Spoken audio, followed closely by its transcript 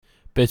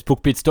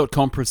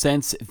BestBookBits.com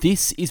presents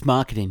This is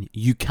Marketing.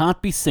 You Can't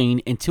Be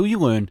Seen Until You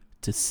Learn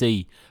to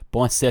See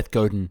by Seth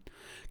Godin.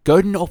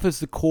 Godin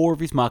offers the core of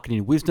his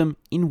marketing wisdom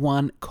in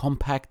one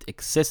compact,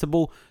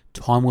 accessible,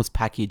 timeless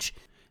package.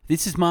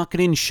 This is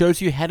Marketing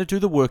shows you how to do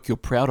the work you're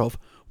proud of,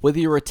 whether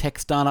you're a tech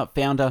startup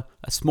founder,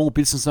 a small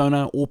business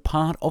owner, or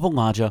part of a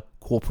larger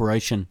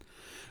corporation.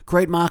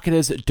 Great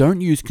marketers don't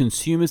use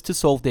consumers to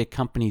solve their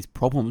company's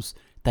problems.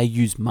 They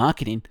use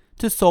marketing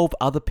to solve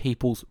other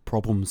people's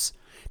problems.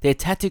 Their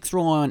tactics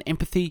rely on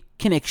empathy,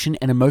 connection,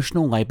 and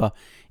emotional labor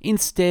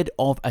instead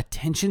of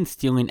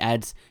attention-stealing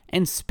ads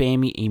and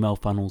spammy email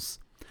funnels.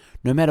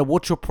 No matter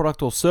what your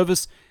product or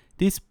service,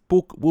 this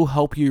book will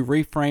help you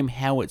reframe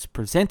how it's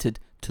presented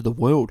to the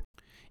world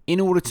in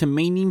order to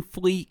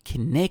meaningfully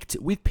connect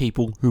with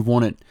people who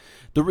want it.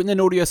 The written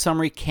and audio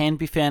summary can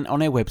be found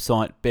on our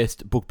website,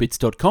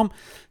 bestbookbits.com.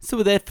 So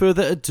without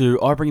further ado,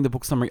 I bring the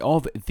book summary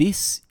of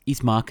This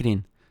is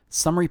Marketing.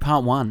 Summary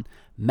Part 1.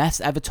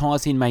 Mass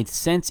advertising made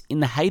sense in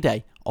the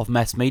heyday of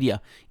mass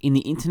media. In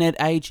the internet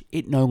age,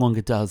 it no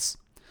longer does.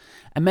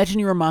 Imagine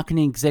you're a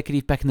marketing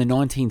executive back in the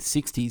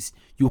 1960s.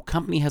 Your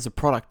company has a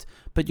product,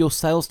 but your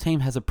sales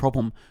team has a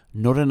problem.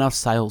 Not enough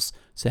sales.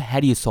 So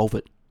how do you solve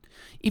it?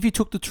 If you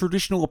took the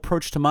traditional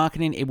approach to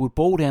marketing, it would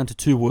boil down to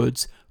two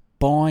words: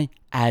 buy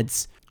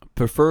ads.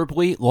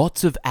 Preferably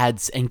lots of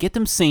ads, and get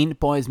them seen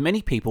by as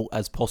many people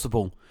as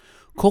possible.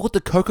 Call it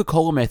the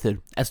Coca-Cola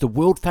method, as the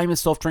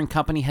world-famous soft drink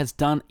company has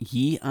done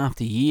year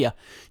after year.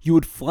 You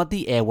would flood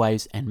the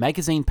airwaves and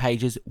magazine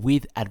pages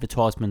with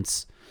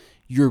advertisements.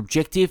 Your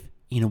objective,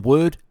 in a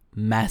word,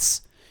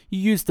 mass. You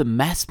use the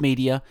mass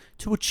media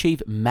to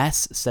achieve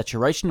mass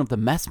saturation of the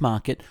mass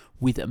market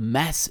with a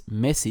mass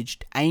message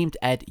aimed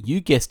at, you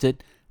guessed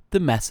it, the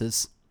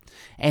masses.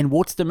 And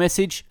what's the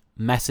message?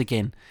 Mass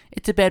again.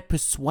 It's about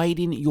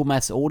persuading your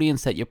mass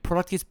audience that your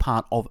product is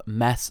part of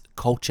mass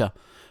culture.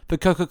 For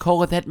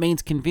Coca-Cola, that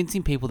means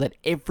convincing people that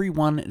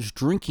everyone is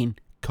drinking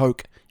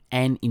Coke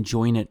and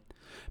enjoying it.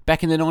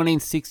 Back in the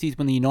 1960s,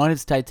 when the United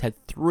States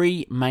had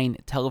three main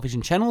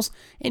television channels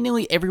and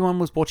nearly everyone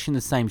was watching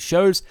the same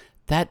shows,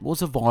 that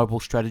was a viable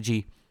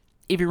strategy.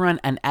 If you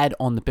ran an ad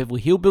on the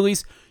Beverly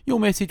Hillbillies, your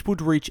message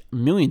would reach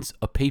millions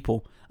of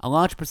people, a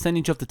large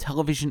percentage of the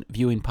television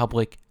viewing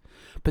public.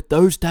 But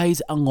those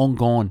days are long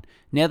gone.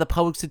 Now the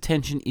public's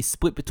attention is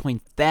split between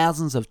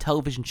thousands of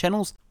television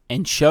channels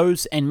and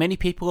shows, and many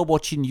people are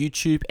watching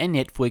YouTube and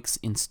Netflix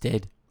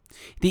instead.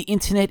 The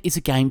internet is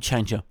a game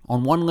changer.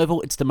 On one level,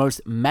 it's the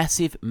most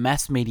massive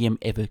mass medium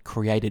ever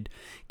created,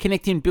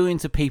 connecting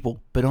billions of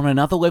people. But on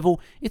another level,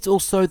 it's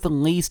also the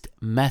least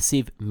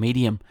massive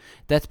medium.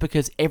 That's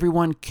because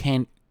everyone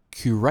can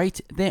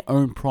curate their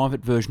own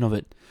private version of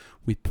it,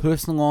 with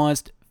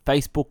personalized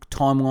Facebook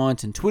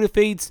timelines and Twitter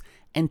feeds,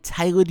 and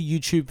tailored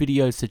YouTube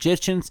video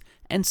suggestions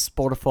and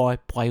Spotify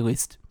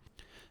playlist.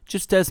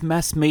 Just as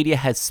mass media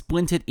has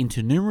splintered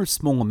into numerous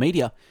smaller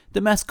media,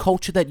 the mass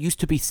culture that used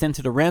to be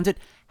centered around it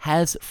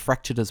has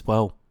fractured as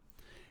well.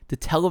 The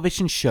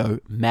television show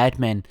Mad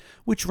Men,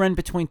 which ran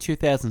between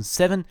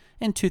 2007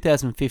 and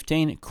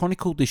 2015,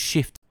 chronicled this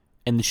shift,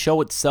 and the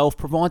show itself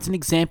provides an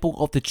example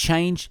of the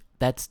change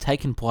that's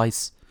taken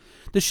place.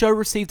 The show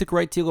received a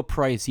great deal of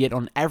praise, yet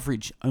on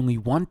average, only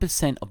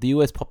 1% of the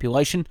US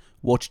population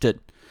watched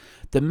it.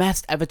 The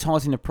mass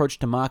advertising approach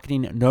to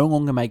marketing no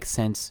longer makes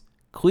sense.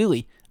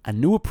 Clearly, a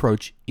new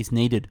approach is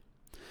needed.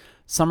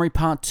 Summary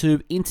Part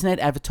 2. Internet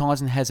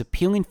advertising has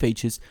appealing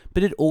features,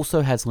 but it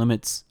also has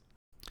limits.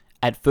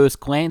 At first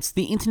glance,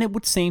 the internet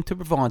would seem to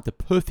provide the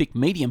perfect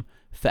medium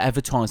for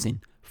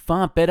advertising.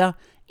 Far better,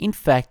 in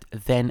fact,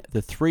 than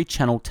the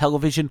 3-channel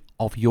television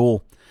of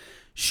yore.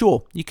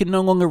 Sure, you can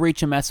no longer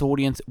reach a mass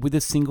audience with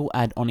a single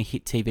ad on a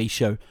hit TV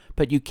show,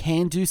 but you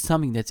can do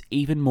something that's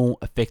even more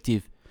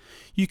effective.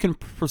 You can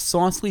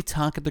precisely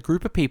target the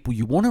group of people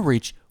you want to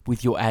reach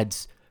with your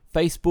ads.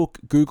 Facebook,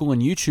 Google,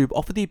 and YouTube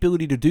offer the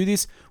ability to do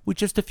this with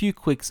just a few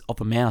clicks of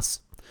a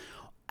mouse.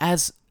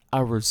 As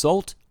a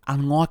result,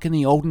 unlike in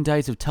the olden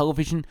days of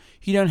television,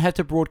 you don't have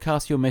to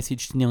broadcast your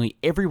message to nearly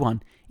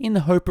everyone in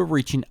the hope of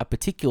reaching a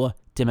particular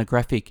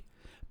demographic.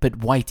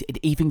 But wait, it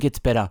even gets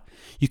better.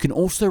 You can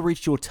also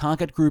reach your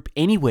target group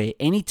anywhere,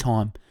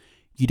 anytime.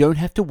 You don't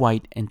have to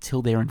wait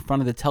until they're in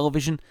front of the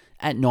television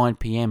at 9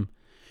 p.m.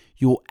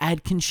 Your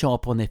ad can show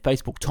up on their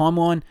Facebook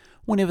timeline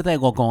whenever they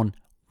log on,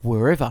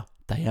 wherever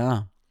they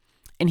are.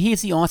 And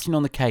here's the icing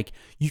on the cake.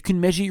 You can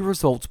measure your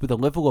results with a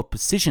level of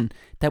precision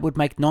that would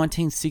make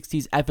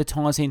 1960s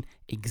advertising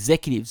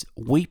executives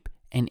weep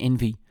and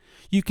envy.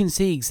 You can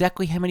see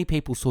exactly how many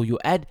people saw your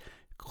ad,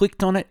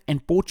 clicked on it,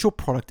 and bought your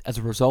product as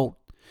a result.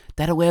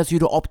 That allows you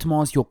to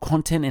optimize your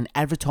content and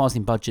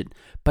advertising budget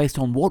based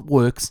on what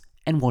works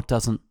and what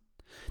doesn't.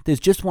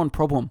 There's just one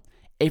problem.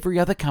 Every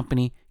other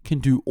company can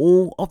do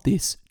all of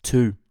this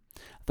too.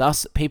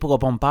 Thus, people are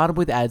bombarded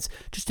with ads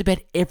just about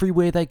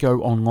everywhere they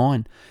go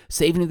online.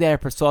 So even if they are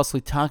precisely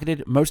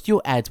targeted, most of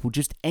your ads will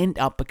just end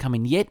up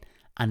becoming yet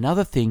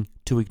another thing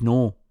to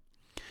ignore.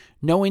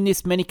 Knowing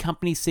this, many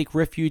companies seek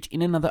refuge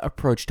in another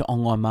approach to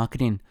online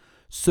marketing: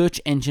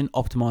 search engine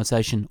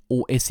optimization,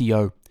 or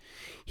SEO.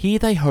 Here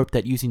they hope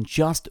that using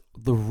just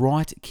the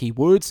right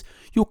keywords,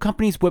 your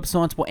company's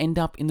websites will end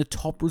up in the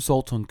top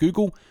results on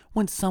Google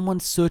when someone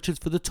searches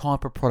for the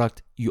type of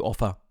product you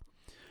offer.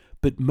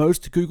 But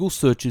most Google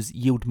searches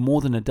yield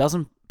more than a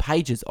dozen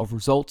pages of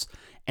results,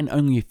 and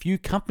only a few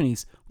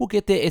companies will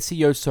get their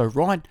SEO so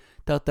right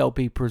that they'll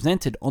be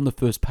presented on the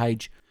first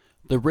page.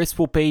 The rest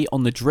will be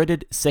on the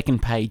dreaded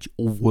second page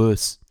or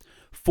worse.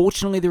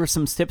 Fortunately, there are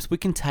some steps we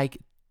can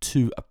take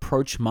to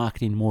approach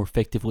marketing more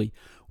effectively.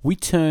 We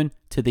turn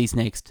to these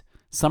next.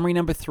 Summary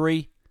number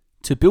 3,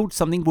 to build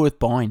something worth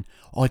buying,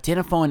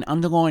 identify an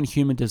underlying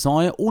human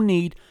desire or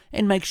need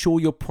and make sure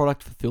your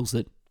product fulfills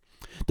it.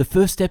 The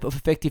first step of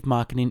effective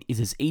marketing is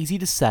as easy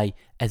to say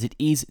as it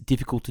is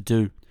difficult to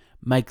do.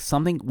 Make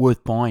something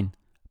worth buying.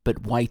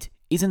 But wait,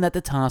 isn't that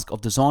the task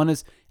of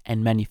designers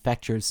and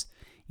manufacturers?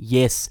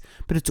 Yes,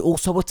 but it's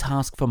also a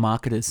task for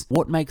marketers.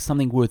 What makes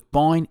something worth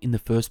buying in the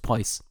first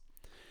place?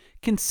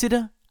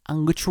 Consider a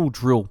literal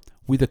drill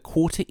with a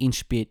 1/4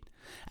 inch bit.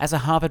 As a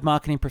Harvard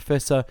marketing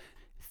professor,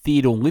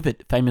 Theodore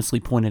Levitt famously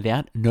pointed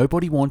out,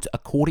 nobody wants a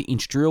 1/4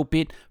 inch drill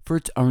bit for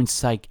its own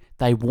sake.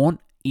 They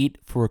want it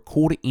for a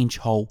 1/4 inch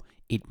hole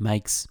it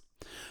makes.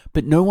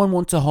 But no one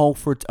wants a hole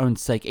for its own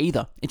sake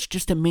either. It's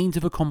just a means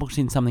of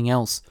accomplishing something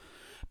else.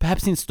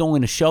 Perhaps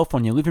installing a shelf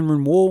on your living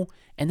room wall,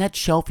 and that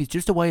shelf is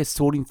just a way of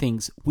sorting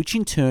things, which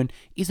in turn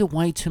is a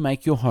way to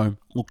make your home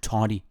look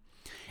tidy.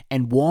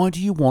 And why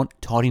do you want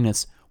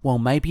tidiness? Well,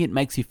 maybe it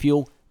makes you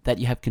feel that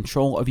you have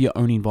control over your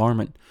own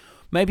environment.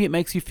 Maybe it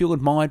makes you feel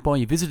admired by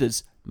your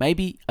visitors.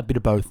 Maybe a bit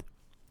of both.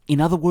 In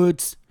other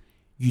words,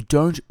 you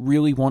don't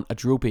really want a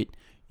drill bit.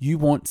 You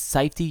want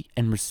safety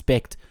and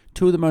respect,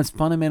 two of the most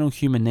fundamental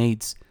human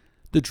needs.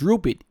 The drill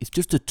bit is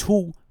just a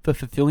tool for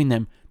fulfilling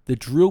them. The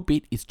drill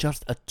bit is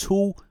just a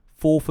tool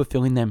for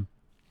fulfilling them.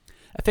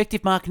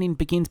 Effective marketing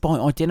begins by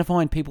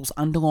identifying people's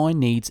underlying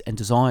needs and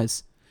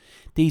desires.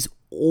 These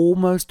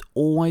almost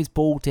always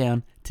boil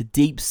down to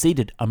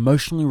deep-seated,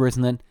 emotionally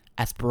resonant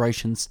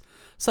aspirations,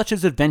 such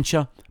as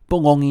adventure,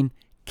 belonging,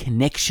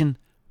 connection,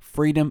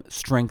 freedom,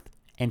 strength,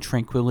 and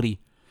tranquility.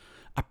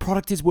 A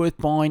product is worth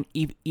buying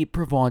if it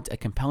provides a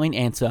compelling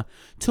answer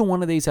to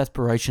one of these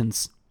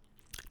aspirations.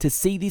 To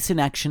see this in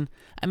action,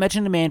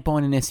 imagine a man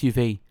buying an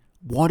SUV.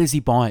 Why does he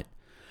buy it?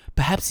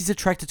 Perhaps he's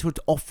attracted to its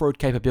off-road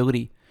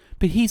capability.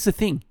 But here's the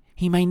thing,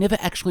 he may never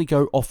actually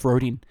go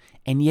off-roading,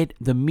 and yet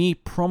the mere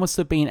promise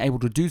of being able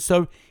to do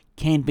so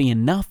can be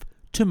enough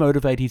to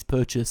motivate his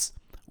purchase.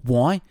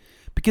 Why?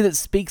 Because it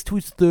speaks to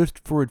his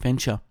thirst for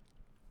adventure.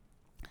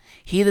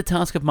 Here the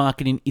task of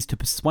marketing is to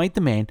persuade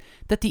the man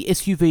that the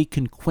SUV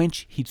can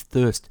quench his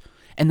thirst,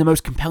 and the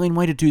most compelling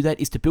way to do that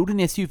is to build an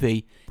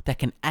SUV that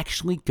can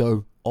actually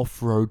go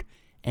off-road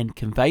and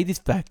convey this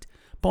fact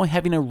by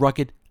having a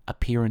rugged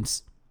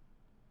appearance.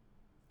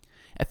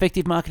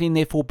 Effective marketing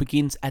therefore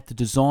begins at the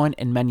design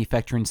and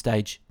manufacturing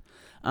stage.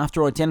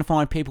 After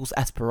identifying people's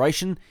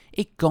aspiration,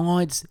 it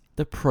guides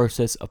the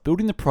process of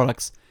building the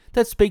products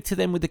that speak to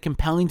them with the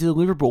compelling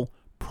deliverable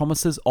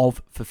promises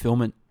of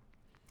fulfillment.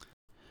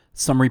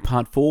 Summary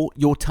part 4,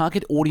 your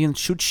target audience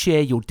should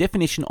share your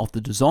definition of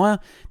the desire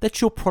that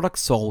your product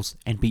solves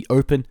and be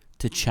open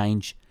to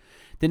change.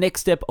 The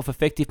next step of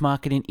effective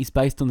marketing is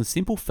based on the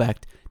simple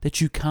fact that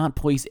you can't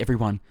please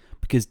everyone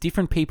because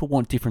different people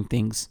want different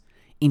things.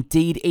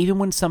 Indeed, even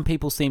when some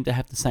people seem to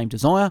have the same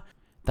desire,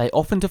 they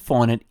often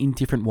define it in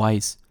different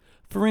ways.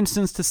 For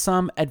instance, to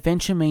some,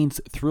 adventure means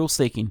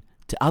thrill-seeking.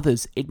 To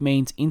others, it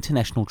means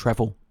international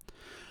travel.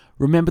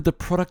 Remember, the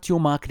product you're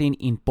marketing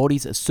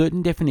embodies a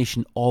certain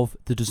definition of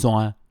the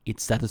desire it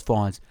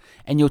satisfies,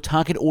 and your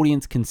target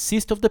audience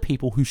consists of the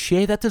people who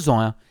share that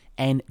desire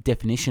and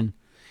definition.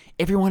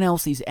 Everyone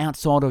else is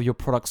outside of your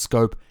product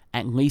scope,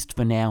 at least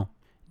for now.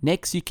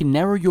 Next, you can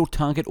narrow your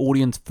target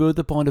audience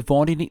further by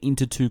dividing it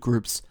into two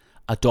groups: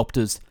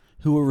 adopters,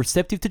 who are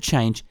receptive to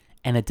change,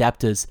 and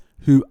adapters,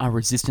 who are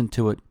resistant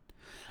to it.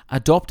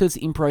 Adopters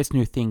embrace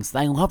new things.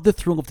 They love the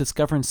thrill of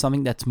discovering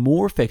something that's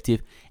more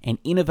effective and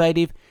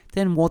innovative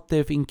than what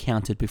they've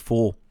encountered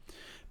before.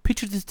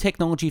 Picture the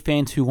technology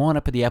fans who line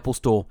up at the Apple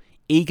Store,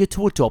 eager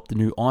to adopt the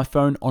new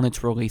iPhone on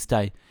its release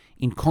day.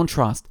 In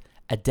contrast,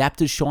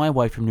 adapters shy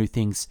away from new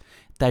things.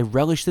 They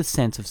relish the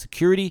sense of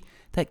security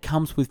that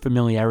comes with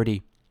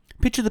familiarity.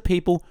 Picture the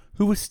people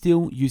who are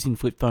still using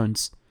flip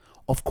phones.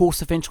 Of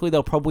course, eventually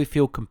they'll probably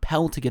feel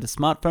compelled to get a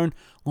smartphone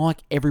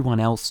like everyone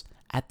else.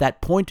 At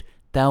that point,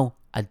 they'll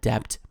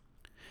adapt.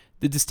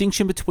 The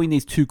distinction between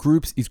these two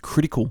groups is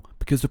critical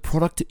because the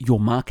product you're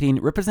marketing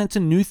represents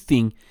a new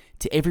thing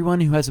to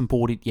everyone who hasn't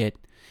bought it yet.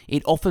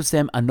 It offers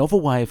them a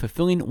novel way of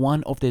fulfilling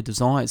one of their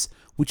desires,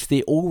 which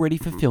they're already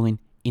fulfilling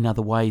in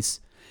other ways.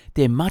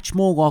 They're much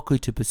more likely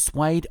to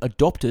persuade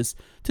adopters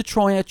to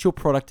try out your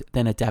product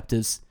than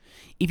adapters.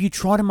 If you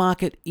try to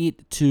market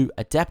it to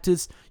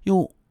adapters,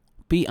 you'll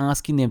be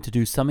asking them to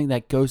do something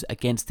that goes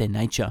against their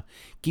nature,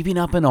 giving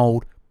up an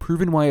old,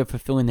 proven way of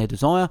fulfilling their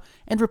desire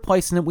and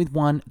replacing it with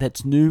one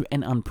that's new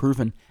and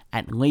unproven,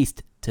 at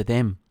least to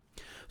them.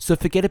 So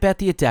forget about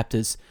the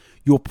adapters.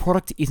 Your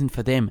product isn't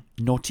for them,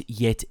 not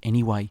yet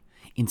anyway.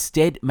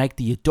 Instead, make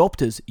the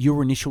adopters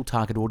your initial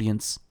target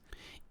audience.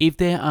 If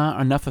there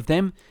are enough of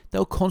them,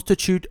 they'll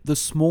constitute the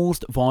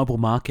smallest viable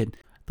market,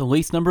 the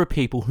least number of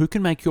people who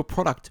can make your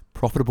product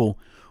profitable.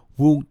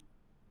 We'll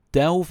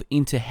delve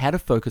into how to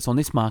focus on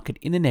this market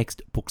in the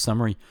next book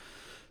summary.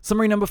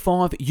 Summary number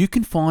 5, you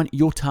can find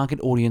your target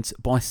audience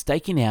by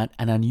staking out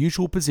an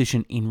unusual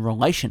position in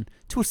relation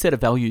to a set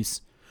of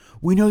values.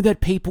 We know that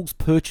people's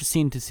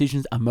purchasing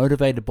decisions are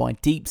motivated by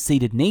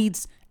deep-seated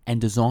needs and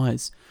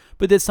desires,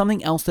 but there's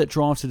something else that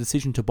drives the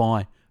decision to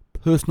buy: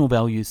 personal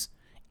values.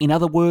 In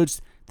other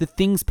words, the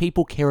things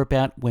people care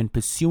about when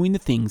pursuing the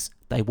things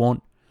they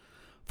want.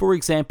 For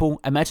example,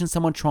 imagine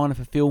someone trying to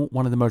fulfill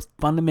one of the most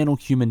fundamental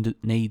human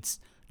needs: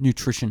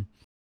 nutrition.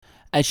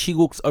 As she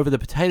looks over the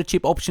potato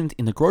chip options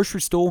in the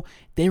grocery store,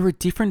 there are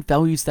different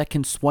values that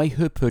can sway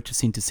her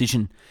purchasing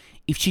decision.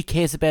 If she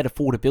cares about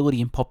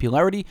affordability and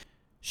popularity,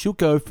 she'll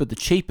go for the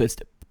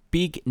cheapest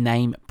big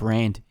name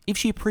brand. If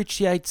she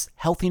appreciates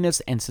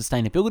healthiness and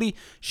sustainability,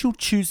 she'll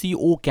choose the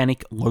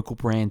organic local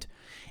brand.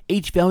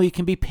 Each value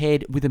can be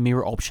paired with a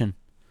mirror option.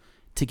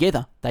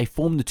 Together, they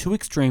form the two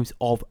extremes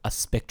of a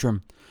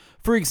spectrum.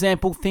 For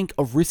example, think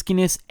of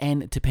riskiness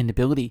and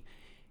dependability,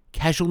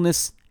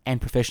 casualness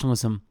and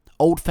professionalism,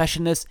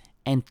 old-fashionedness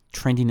and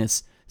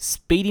trendiness,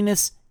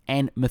 speediness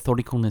and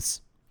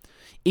methodicalness.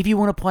 If you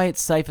want to play it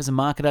safe as a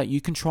marketer,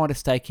 you can try to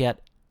stake out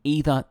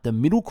either the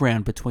middle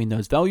ground between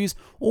those values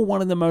or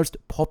one of the most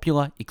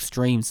popular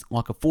extremes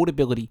like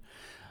affordability.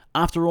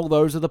 After all,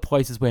 those are the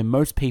places where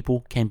most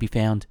people can be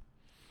found.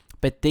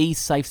 But these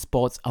safe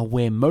spots are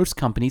where most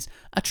companies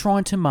are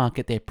trying to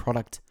market their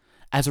product.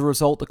 As a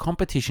result, the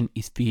competition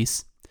is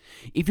fierce.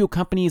 If your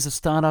company is a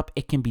startup,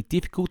 it can be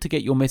difficult to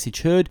get your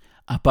message heard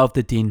above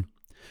the din.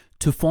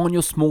 To find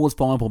your smallest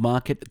viable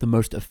market, the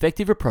most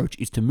effective approach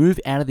is to move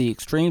out of the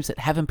extremes that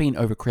haven't been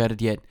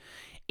overcrowded yet.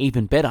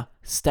 Even better,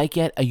 stake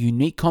out a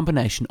unique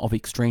combination of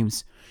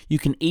extremes. You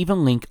can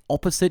even link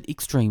opposite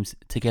extremes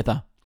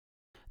together.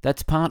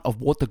 That's part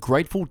of what the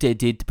Grateful Dead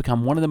did to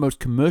become one of the most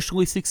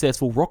commercially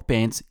successful rock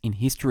bands in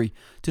history,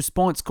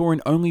 despite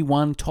scoring only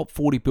one top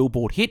 40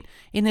 Billboard hit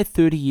in their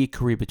 30-year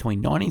career between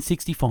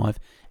 1965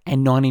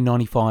 and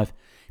 1995.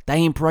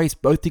 They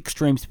embraced both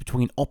extremes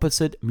between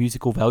opposite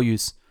musical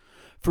values.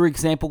 For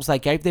example, they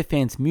gave their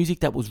fans music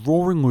that was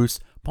raw and loose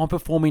by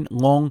performing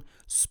long,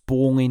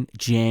 sprawling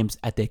jams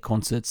at their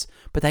concerts,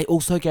 but they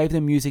also gave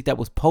them music that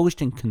was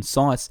polished and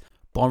concise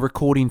by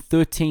recording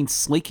 13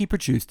 sleekly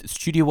produced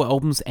studio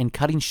albums and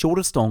cutting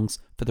shorter songs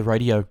for the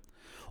radio.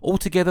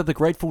 Altogether, the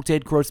Grateful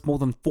Dead grossed more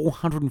than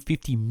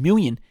 $450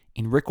 million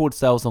in record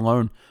sales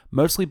alone,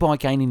 mostly by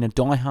gaining a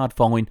die-hard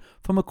following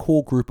from a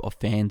core group of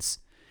fans.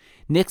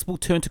 Next, we'll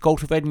turn to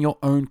cultivating your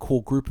own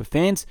core group of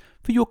fans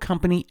for your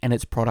company and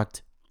its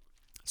product.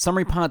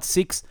 Summary part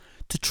 6,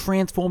 to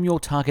transform your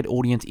target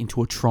audience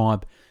into a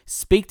tribe.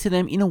 Speak to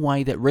them in a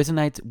way that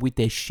resonates with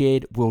their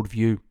shared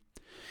worldview.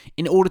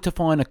 In order to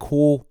find a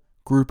core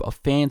group of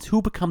fans who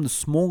will become the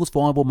smallest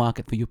viable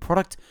market for your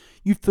product,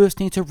 you first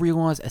need to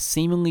realize a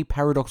seemingly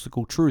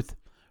paradoxical truth.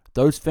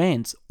 Those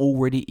fans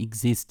already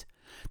exist.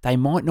 They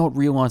might not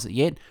realize it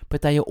yet,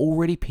 but they are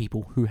already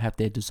people who have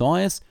their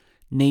desires,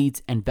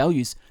 needs, and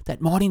values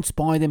that might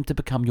inspire them to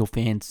become your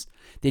fans.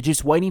 They're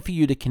just waiting for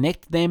you to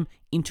connect them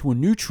into a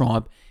new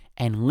tribe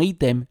and lead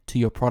them to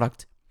your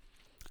product.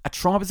 A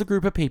tribe is a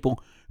group of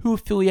people who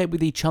affiliate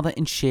with each other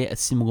and share a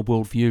similar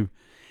worldview,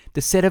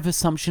 the set of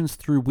assumptions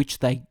through which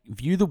they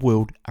view the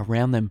world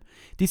around them.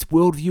 This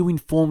worldview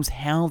informs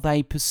how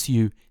they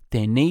pursue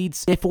their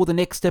needs. Therefore, the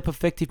next step of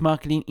effective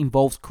marketing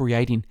involves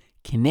creating,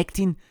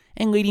 connecting,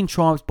 and leading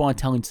tribes by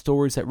telling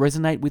stories that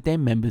resonate with their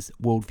members'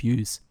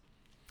 worldviews.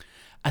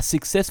 A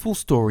successful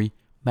story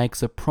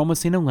makes a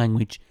promise in a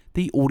language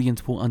the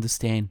audience will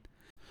understand.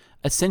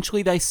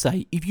 Essentially, they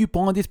say, if you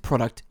buy this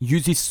product,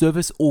 use this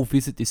service, or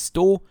visit this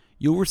store,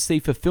 you'll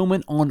receive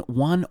fulfillment on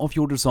one of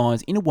your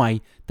desires in a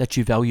way that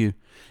you value.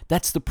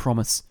 That's the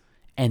promise.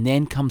 And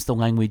then comes the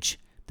language,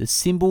 the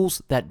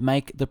symbols that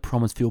make the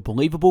promise feel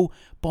believable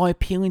by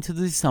appealing to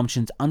the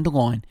assumptions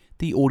underlying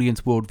the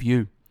audience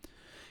worldview.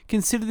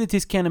 Consider the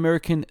discount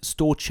American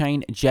store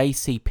chain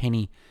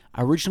JCPenney.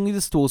 Originally,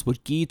 the stores were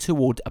geared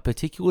toward a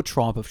particular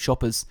tribe of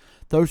shoppers.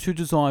 Those who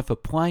desire for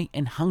play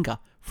and hunger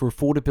for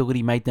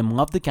affordability made them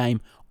love the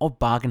game of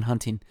bargain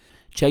hunting.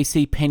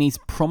 JCPenney's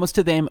promise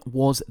to them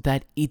was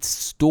that its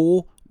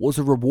store was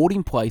a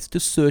rewarding place to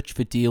search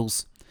for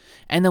deals.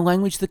 And the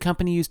language the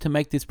company used to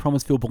make this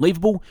promise feel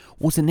believable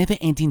was a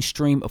never-ending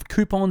stream of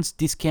coupons,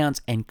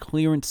 discounts, and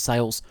clearance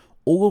sales,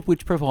 all of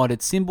which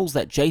provided symbols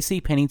that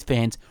JCPenney's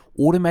fans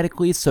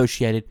automatically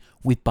associated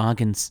with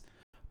bargains.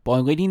 By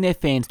leading their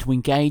fans to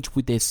engage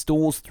with their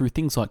stores through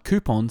things like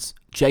coupons,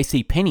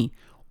 JCPenney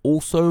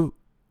also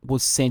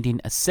was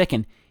sending a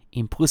second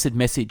implicit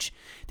message.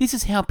 This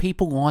is how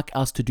people like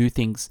us to do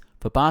things.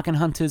 For bargain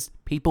hunters,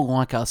 people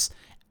like us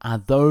are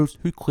those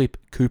who clip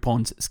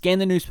coupons, scan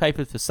the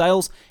newspapers for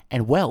sales,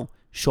 and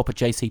shop at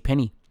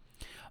JCPenney.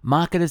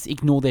 Marketers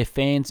ignore their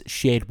fans'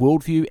 shared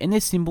worldview and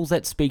their symbols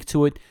that speak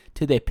to it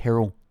to their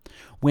peril.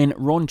 When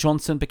Ron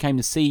Johnson became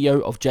the CEO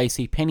of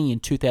JCPenney in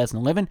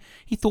 2011,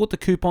 he thought the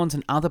coupons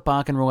and other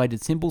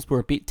bargain-related symbols were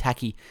a bit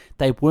tacky.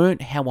 They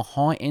weren't how a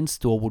high-end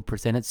store would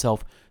present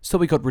itself, so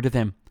he got rid of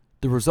them.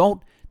 The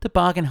result? The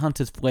bargain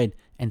hunters fled,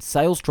 and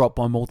sales dropped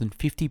by more than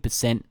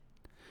 50%.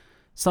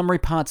 Summary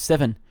Part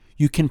 7.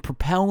 You can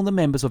propel the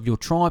members of your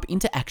tribe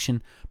into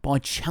action by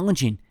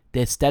challenging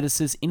their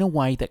statuses in a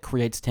way that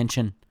creates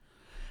tension.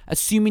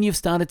 Assuming you've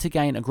started to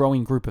gain a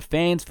growing group of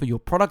fans for your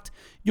product,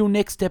 your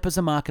next step as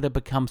a marketer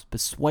becomes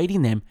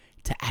persuading them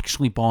to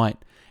actually buy it.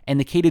 And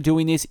the key to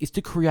doing this is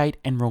to create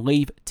and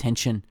relieve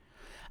tension,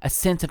 a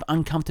sense of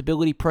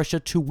uncomfortability pressure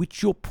to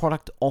which your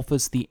product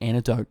offers the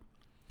antidote.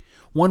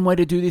 One way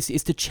to do this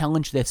is to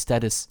challenge their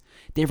status,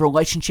 their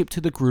relationship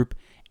to the group,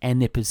 and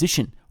their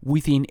position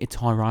within its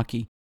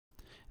hierarchy.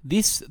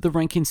 This the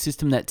ranking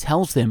system that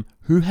tells them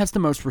who has the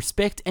most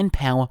respect and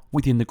power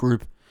within the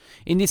group.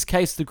 In this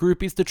case, the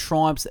group is the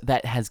tribes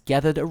that has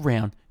gathered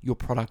around your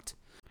product.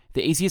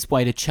 The easiest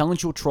way to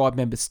challenge your tribe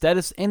member's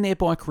status and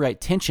thereby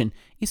create tension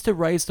is to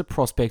raise the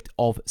prospect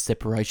of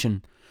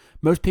separation.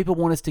 Most people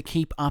want us to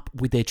keep up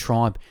with their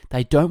tribe.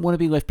 They don't want to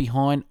be left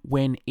behind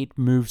when it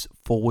moves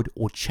forward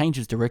or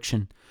changes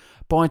direction.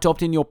 By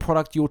adopting your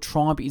product, your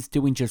tribe is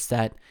doing just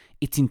that.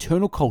 Its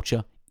internal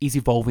culture is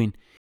evolving.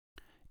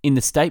 In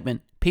the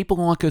statement, people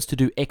like us to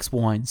do X,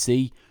 Y, and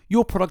Z,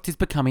 your product is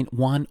becoming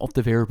one of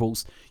the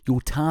variables. Your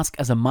task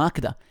as a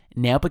marketer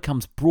now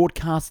becomes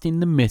broadcasting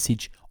the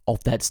message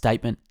of that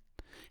statement.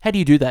 How do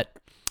you do that?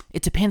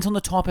 It depends on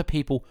the type of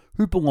people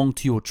who belong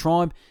to your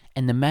tribe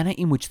and the manner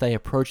in which they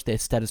approach their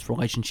status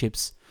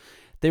relationships.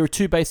 There are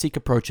two basic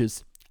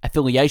approaches: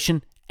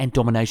 affiliation and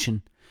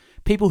domination.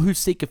 People who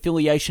seek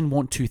affiliation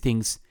want two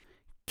things: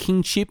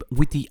 kinship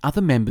with the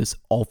other members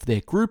of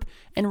their group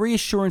and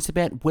reassurance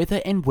about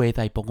whether and where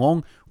they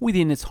belong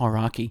within its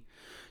hierarchy.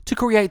 To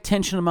create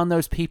tension among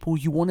those people,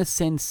 you want to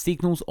send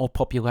signals of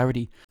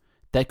popularity.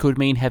 That could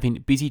mean having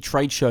busy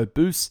trade show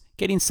booths,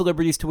 getting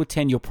celebrities to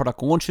attend your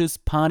product launches,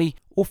 party,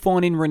 or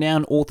finding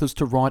renowned authors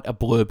to write a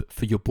blurb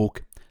for your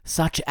book.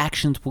 Such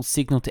actions will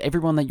signal to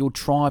everyone that your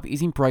tribe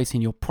is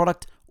embracing your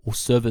product or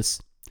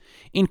service.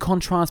 In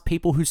contrast,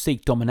 people who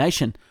seek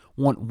domination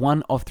want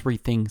one of three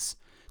things: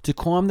 to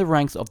climb the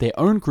ranks of their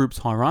own group's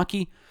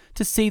hierarchy,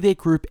 to see their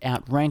group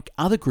outrank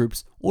other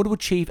groups, or to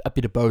achieve a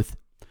bit of both.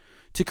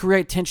 To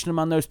create tension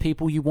among those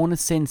people, you want to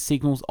send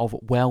signals of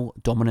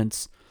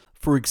dominance.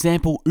 For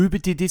example, Uber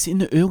did this in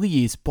the early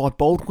years by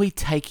boldly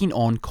taking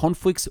on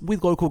conflicts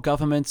with local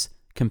governments,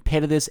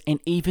 competitors, and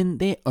even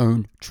their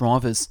own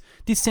drivers.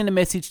 This sent a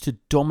message to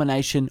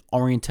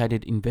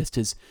domination-orientated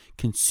investors,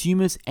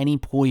 consumers, and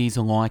employees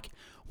alike.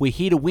 We're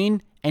here to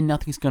win, and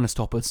nothing's going to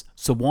stop us,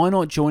 so why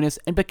not join us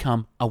and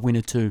become a winner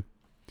too?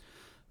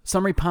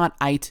 Summary Part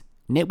 8.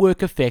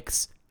 Network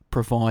effects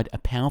provide a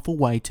powerful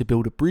way to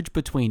build a bridge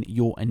between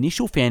your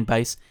initial fan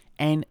base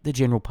and the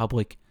general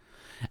public.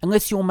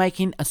 Unless you're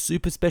making a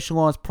super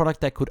specialized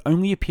product that could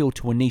only appeal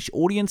to a niche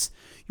audience,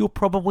 you'll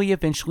probably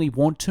eventually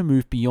want to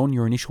move beyond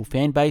your initial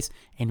fan base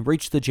and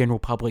reach the general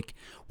public,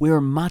 where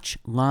a much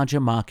larger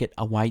market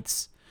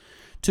awaits.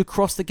 To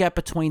cross the gap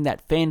between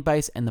that fan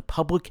base and the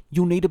public,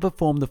 you'll need to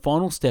perform the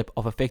final step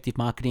of effective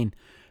marketing,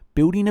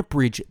 building a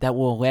bridge that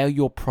will allow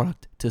your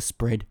product to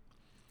spread.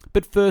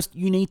 But first,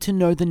 you need to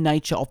know the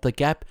nature of the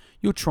gap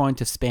you're trying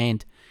to span.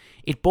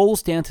 It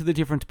boils down to the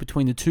difference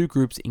between the two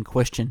groups in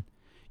question.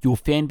 Your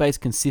fan base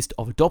consists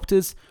of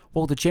adopters,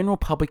 while the general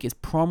public is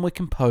primarily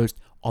composed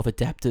of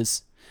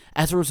adapters.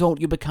 As a result,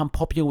 you become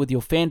popular with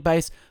your fan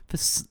base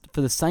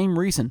for the same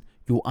reason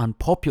you're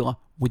unpopular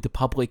with the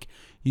public.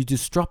 You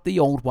disrupt the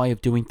old way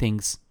of doing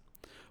things.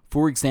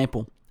 For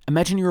example,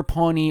 imagine you're a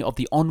pioneer of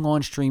the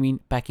online streaming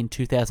back in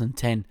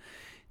 2010.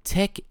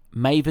 Tech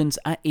mavens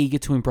are eager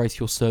to embrace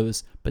your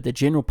service, but the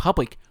general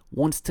public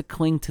wants to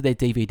cling to their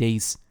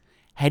DVDs.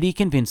 How do you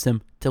convince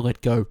them to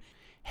let go?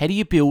 How do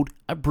you build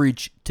a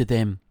bridge to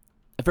them?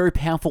 A very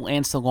powerful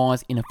answer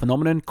lies in a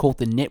phenomenon called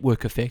the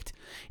network effect.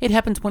 It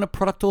happens when a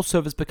product or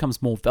service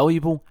becomes more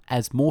valuable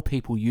as more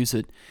people use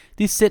it.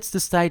 This sets the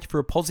stage for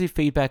a positive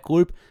feedback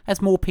loop.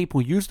 As more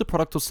people use the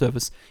product or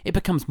service, it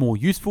becomes more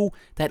useful.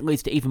 That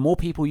leads to even more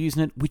people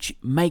using it, which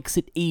makes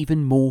it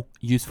even more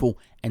useful,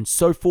 and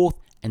so forth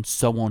and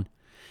so on.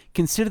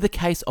 Consider the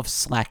case of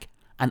Slack,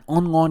 an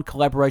online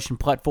collaboration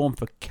platform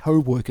for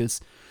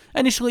co-workers.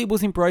 Initially, it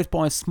was embraced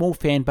by a small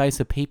fan base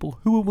of people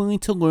who were willing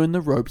to learn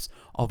the ropes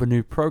of a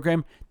new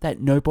program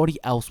that nobody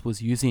else was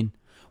using.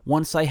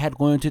 Once they had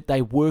learned it,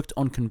 they worked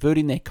on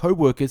converting their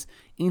co-workers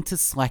into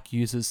Slack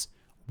users.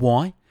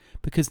 Why?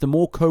 Because the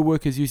more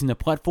co-workers using the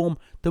platform,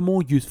 the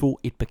more useful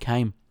it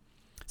became.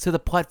 So the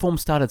platform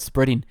started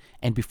spreading,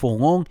 and before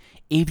long,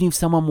 even if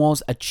someone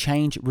was a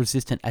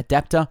change-resistant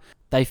adapter,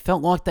 they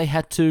felt like they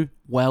had to,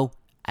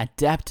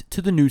 adapt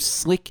to the new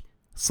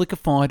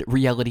slickified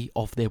reality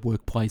of their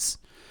workplace.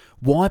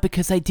 Why?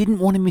 Because they didn't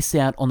want to miss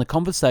out on the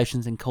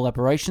conversations and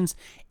collaborations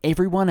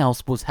everyone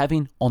else was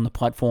having on the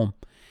platform.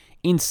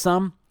 In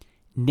sum,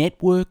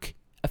 network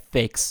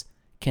effects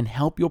can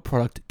help your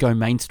product go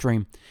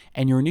mainstream,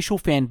 and your initial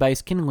fan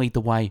base can lead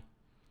the way.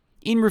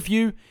 In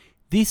review,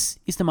 This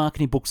is the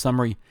marketing book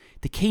summary.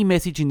 The key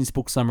message in this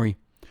book summary.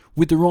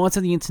 With the rise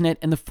of the internet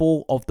and the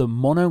fall of the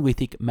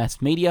monolithic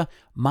mass media,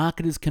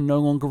 marketers can no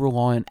longer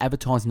rely on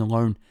advertising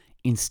alone.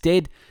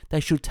 Instead, they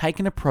should take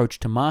an approach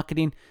to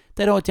marketing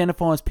that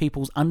identifies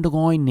people's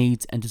underlying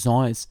needs and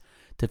desires,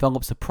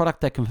 develops a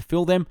product that can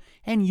fulfill them,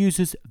 and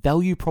uses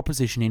value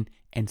propositioning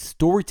and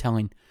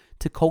storytelling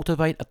to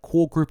cultivate a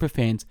core group of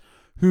fans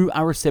who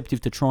are receptive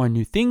to trying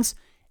new things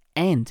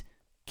and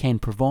can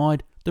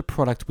provide the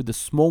product with the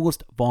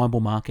smallest viable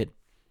market.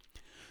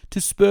 To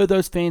spur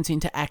those fans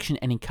into action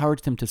and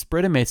encourage them to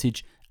spread a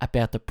message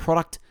about the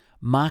product,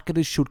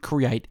 marketers should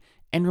create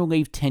and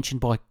relieve tension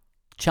by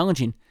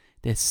challenging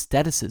their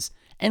statuses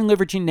and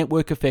leveraging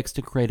network effects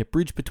to create a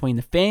bridge between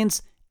the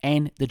fans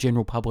and the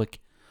general public.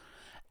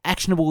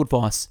 Actionable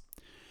advice.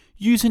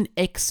 Use an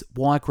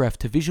XY graph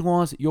to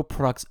visualize your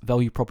product's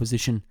value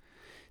proposition.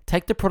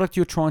 Take the product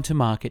you're trying to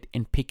market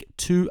and pick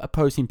two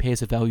opposing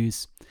pairs of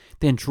values.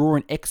 Then draw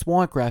an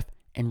XY graph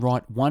and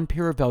write one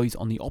pair of values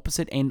on the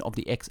opposite end of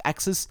the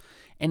x-axis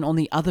and on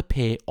the other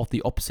pair of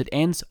the opposite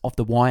ends of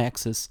the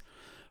y-axis.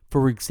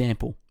 For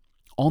example,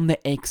 on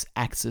the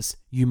x-axis,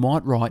 you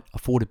might write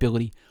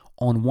affordability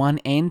on one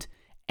end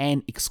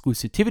and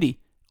exclusivity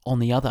on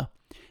the other.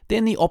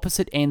 Then the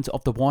opposite ends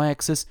of the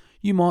y-axis,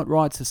 you might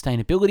write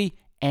sustainability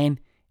and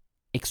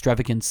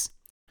extravagance.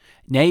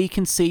 Now you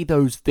can see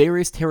those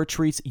various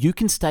territories you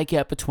can stake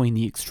out between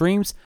the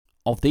extremes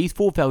of these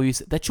four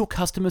values that your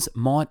customers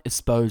might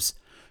espouse.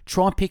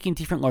 Try picking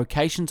different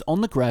locations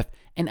on the graph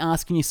and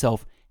asking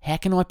yourself, how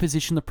can I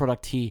position the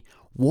product here?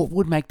 What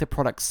would make the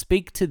product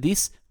speak to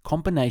this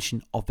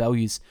combination of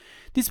values?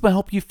 This will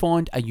help you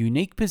find a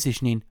unique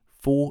positioning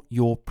for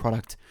your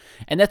product.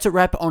 And that's a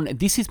wrap on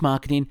This Is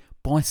Marketing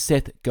by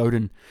Seth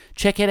Godin.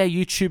 Check out our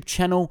YouTube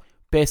channel,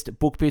 Best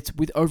Book Bits,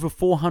 with over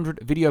 400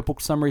 video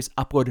book summaries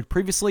uploaded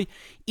previously.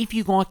 If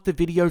you liked the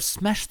video,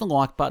 smash the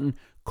like button,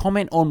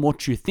 comment on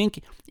what you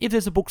think. If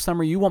there's a book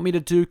summary you want me to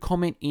do,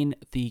 comment in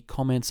the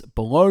comments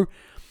below.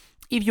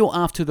 If you're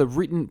after the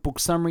written book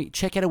summary,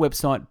 check out our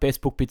website,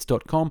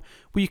 bestbookbits.com,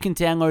 where you can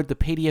download the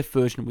PDF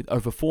version with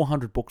over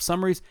 400 book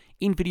summaries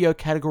in video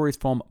categories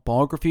from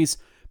biographies,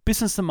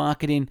 business and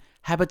marketing,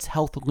 habits,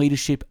 health,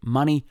 leadership,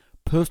 money,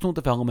 personal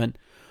development,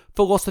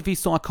 philosophy,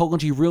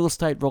 psychology, real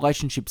estate,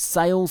 relationships,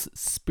 sales,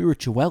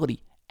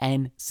 spirituality,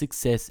 and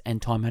success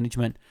and time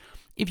management.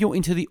 If you're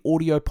into the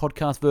audio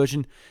podcast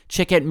version,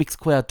 check out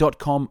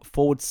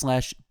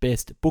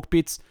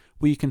mixcloud.com/bestbookbits,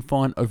 where you can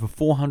find over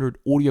 400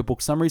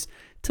 audiobook summaries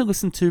to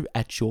listen to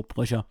at your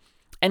pleasure.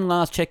 And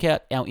last, check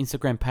out our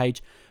Instagram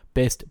page,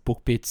 Best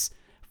Book Bits,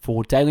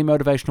 for daily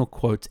motivational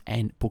quotes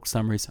and book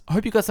summaries. I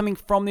hope you got something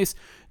from this.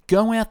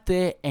 Go out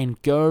there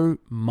and go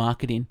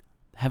marketing.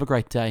 Have a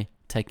great day.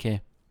 Take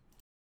care.